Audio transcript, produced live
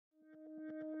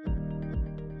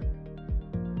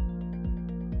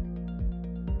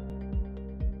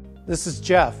This is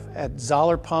Jeff at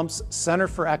Zoller Pump's Center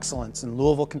for Excellence in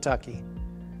Louisville, Kentucky.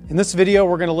 In this video,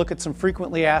 we're going to look at some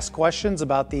frequently asked questions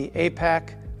about the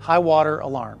APAK High Water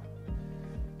Alarm.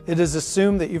 It is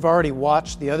assumed that you've already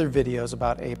watched the other videos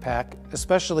about APAK,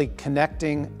 especially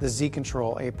connecting the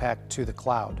Z-Control APAK to the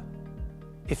cloud.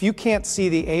 If you can't see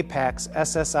the APAK's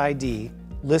SSID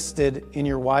listed in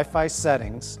your Wi-Fi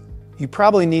settings, you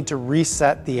probably need to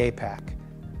reset the APAK.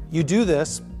 You do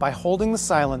this by holding the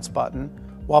silence button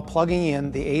while plugging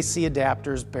in the AC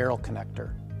adapter's barrel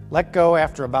connector. Let go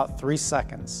after about 3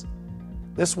 seconds.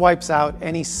 This wipes out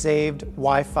any saved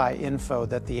Wi-Fi info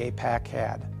that the APAK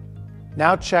had.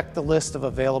 Now check the list of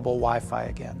available Wi-Fi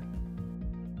again.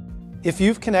 If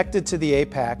you've connected to the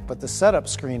APAK but the setup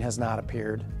screen has not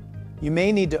appeared, you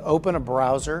may need to open a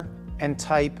browser and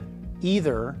type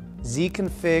either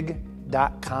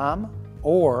zconfig.com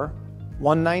or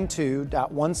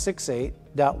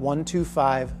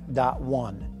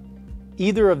 192.168.125.1.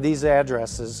 Either of these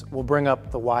addresses will bring up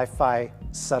the Wi-Fi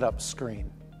setup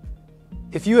screen.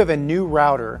 If you have a new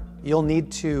router, you'll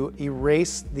need to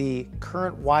erase the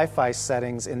current Wi-Fi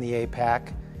settings in the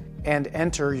APAK and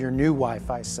enter your new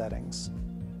Wi-Fi settings.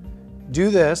 Do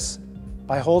this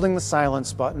by holding the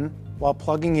silence button while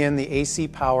plugging in the AC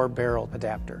power barrel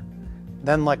adapter.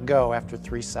 Then let go after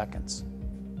 3 seconds.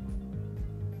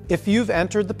 If you've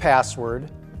entered the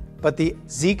password, but the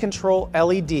Z-Control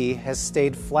LED has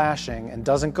stayed flashing and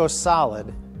doesn't go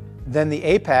solid, then the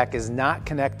APAK is not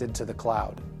connected to the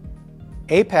cloud.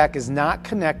 APAK is not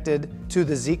connected to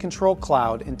the Z-Control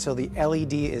cloud until the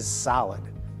LED is solid.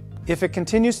 If it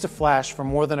continues to flash for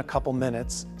more than a couple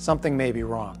minutes, something may be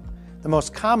wrong. The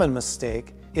most common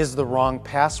mistake is the wrong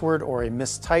password or a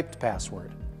mistyped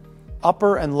password.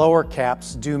 Upper and lower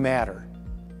caps do matter.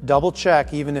 Double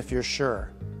check even if you're sure.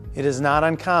 It is not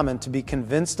uncommon to be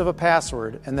convinced of a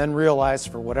password and then realize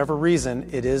for whatever reason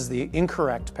it is the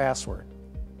incorrect password.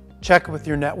 Check with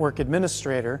your network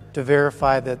administrator to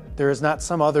verify that there is not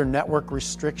some other network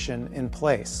restriction in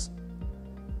place.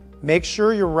 Make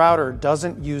sure your router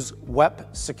doesn't use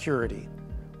WEP security.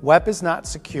 WEP is not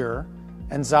secure,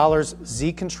 and Zoller's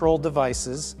Z-Control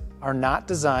devices are not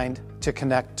designed to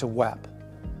connect to WEP.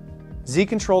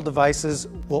 Z-Control devices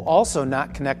will also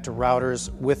not connect to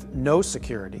routers with no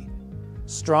security.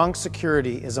 Strong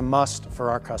security is a must for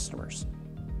our customers.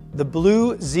 The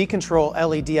blue Z-Control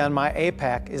LED on my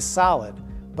APAK is solid,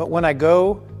 but when I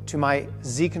go to my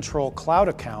Z-Control cloud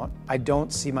account, I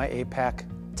don't see my APAK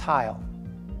tile.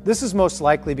 This is most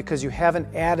likely because you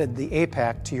haven't added the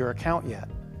APAK to your account yet.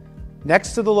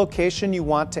 Next to the location you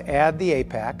want to add the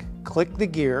APAK, click the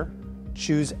gear,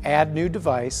 choose Add New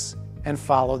Device, and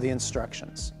follow the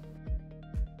instructions.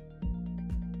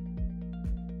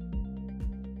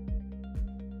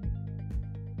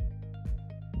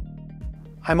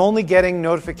 I'm only getting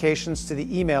notifications to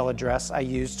the email address I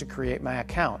used to create my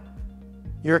account.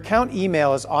 Your account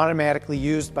email is automatically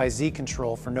used by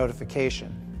Z-Control for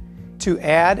notification. To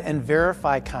add and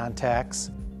verify contacts,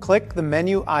 click the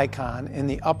menu icon in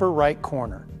the upper right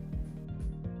corner.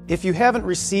 If you haven't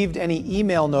received any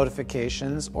email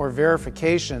notifications or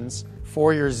verifications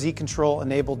for your Z-Control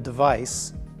enabled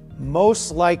device,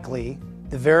 most likely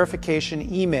the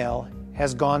verification email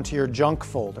has gone to your junk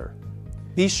folder.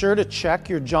 Be sure to check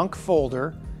your junk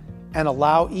folder and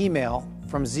allow email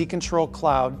from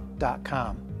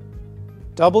zcontrolcloud.com.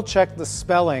 Double check the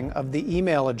spelling of the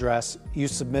email address you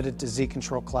submitted to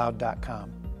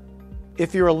zcontrolcloud.com.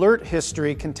 If your alert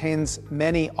history contains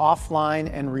many offline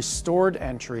and restored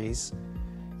entries,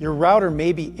 your router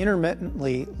may be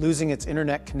intermittently losing its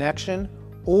internet connection,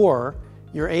 or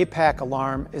your APAK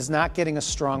alarm is not getting a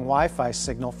strong Wi-Fi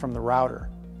signal from the router.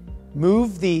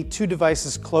 Move the two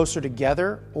devices closer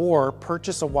together or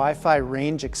purchase a Wi-Fi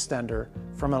range extender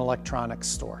from an electronics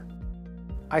store.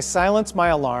 I silence my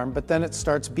alarm, but then it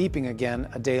starts beeping again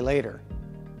a day later.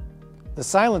 The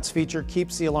silence feature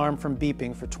keeps the alarm from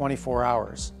beeping for 24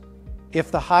 hours. If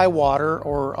the high water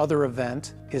or other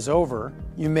event is over,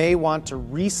 you may want to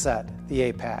reset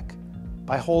the APAK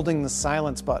by holding the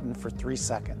silence button for 3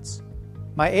 seconds.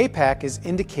 My APAK is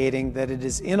indicating that it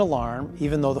is in alarm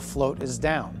even though the float is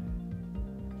down.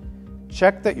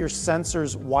 Check that your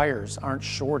sensor's wires aren't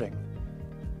shorting.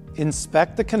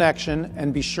 Inspect the connection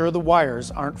and be sure the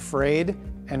wires aren't frayed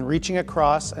and reaching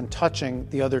across and touching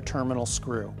the other terminal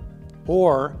screw,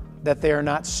 or that they are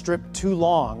not stripped too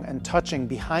long and touching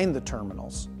behind the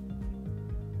terminals.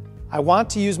 I want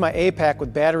to use my APAK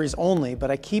with batteries only,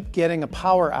 but I keep getting a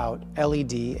power out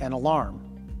LED and alarm.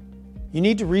 You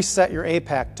need to reset your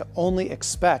APAK to only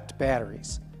expect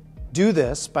batteries. Do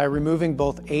this by removing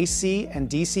both AC and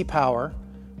DC power,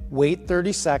 wait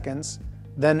 30 seconds,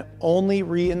 then only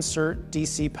reinsert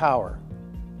DC power.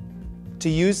 To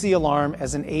use the alarm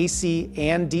as an AC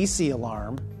and DC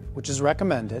alarm, which is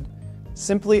recommended,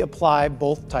 simply apply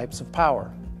both types of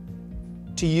power.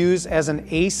 To use as an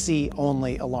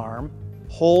AC-only alarm,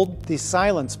 hold the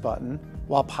silence button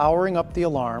while powering up the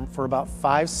alarm for about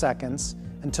 5 seconds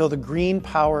until the green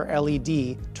power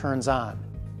LED turns on.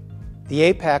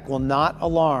 The APAK will not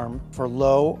alarm for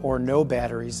low or no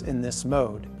batteries in this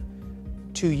mode.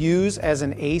 To use as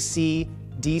an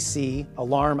AC-DC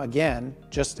alarm again,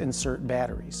 just insert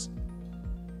batteries.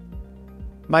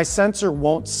 My sensor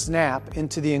won't snap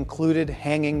into the included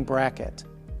hanging bracket.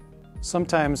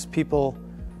 Sometimes people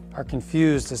are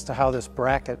confused as to how this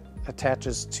bracket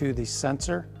attaches to the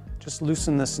sensor. Just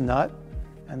loosen this nut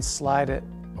and slide it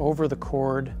over the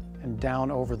cord and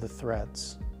down over the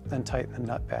threads. Then tighten the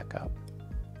nut back up.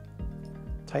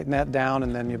 Tighten that down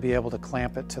and then you'll be able to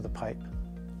clamp it to the pipe.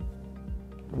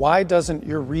 Why doesn't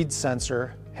your reed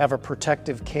sensor have a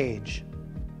protective cage?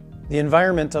 The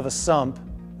environment of a sump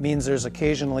means there's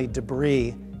occasionally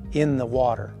debris in the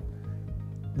water.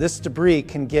 This debris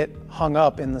can get hung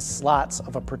up in the slots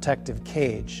of a protective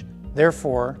cage.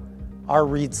 Therefore, our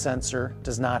reed sensor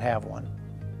does not have one.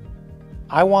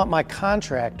 I want my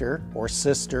contractor or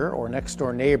sister or next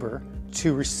door neighbor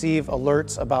to receive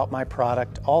alerts about my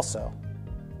product also.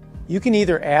 You can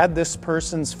either add this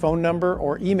person's phone number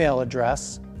or email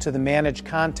address to the Manage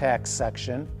Contacts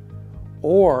section,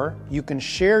 or you can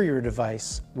share your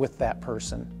device with that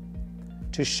person.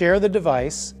 To share the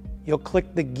device, you'll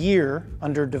click the gear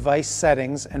under Device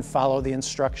Settings and follow the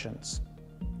instructions.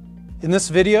 In this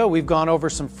video, we've gone over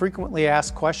some frequently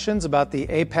asked questions about the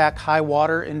APAK High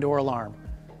Water Indoor Alarm.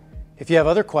 If you have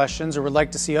other questions or would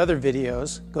like to see other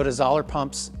videos, go to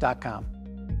zollerpumps.com.